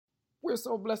We're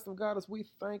so blessed of God as we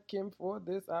thank Him for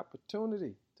this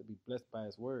opportunity to be blessed by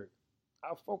His word.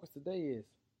 Our focus today is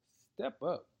step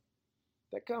up.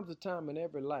 There comes a time in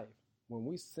every life when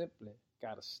we simply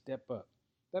got to step up.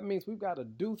 That means we've got to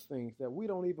do things that we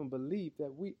don't even believe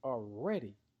that we are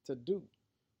ready to do.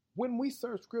 When we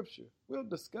search Scripture, we'll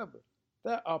discover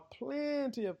there are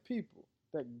plenty of people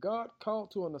that God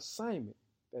called to an assignment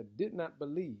that did not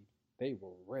believe they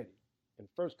were ready. In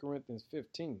 1 Corinthians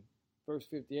 15, verse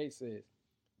 58 says,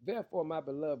 "Therefore, my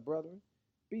beloved brethren,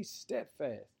 be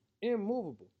steadfast,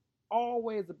 immovable,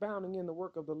 always abounding in the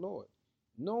work of the Lord,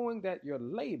 knowing that your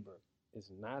labor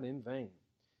is not in vain."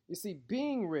 You see,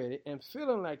 being ready and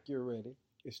feeling like you're ready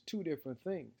is two different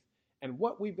things. And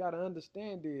what we've got to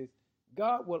understand is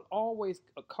God will always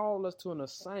call us to an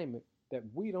assignment that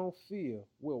we don't feel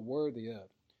we're worthy of.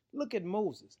 Look at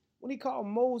Moses. When he called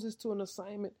Moses to an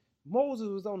assignment, Moses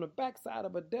was on the backside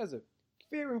of a desert,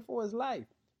 fearing for his life.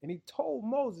 And he told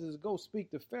Moses to go speak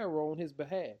to Pharaoh on his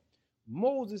behalf.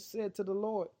 Moses said to the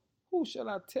Lord, "Who shall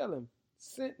I tell him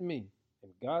sent me?"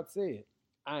 And God said,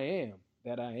 "I am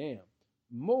that I am."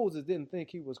 Moses didn't think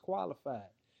he was qualified.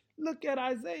 Look at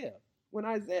Isaiah. When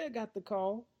Isaiah got the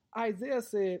call, Isaiah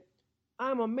said,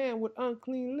 "I'm a man with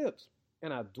unclean lips,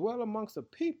 and I dwell amongst a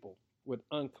people with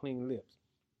unclean lips."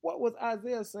 What was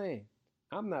Isaiah saying?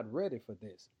 I'm not ready for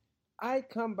this. I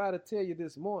come by to tell you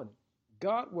this morning,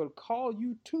 God will call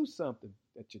you to something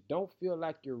that you don't feel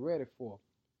like you're ready for,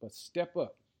 but step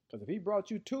up. Because if He brought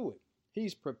you to it,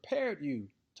 He's prepared you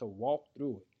to walk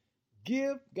through it.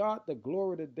 Give God the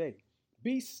glory today.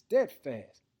 Be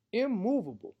steadfast,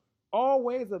 immovable,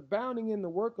 always abounding in the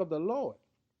work of the Lord,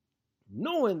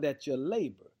 knowing that your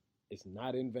labor is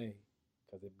not in vain.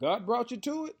 Because if God brought you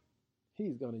to it,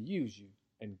 He's going to use you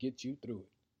and get you through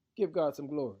it. Give God some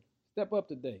glory. Step up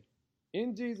today.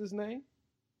 In Jesus' name,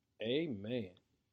 amen.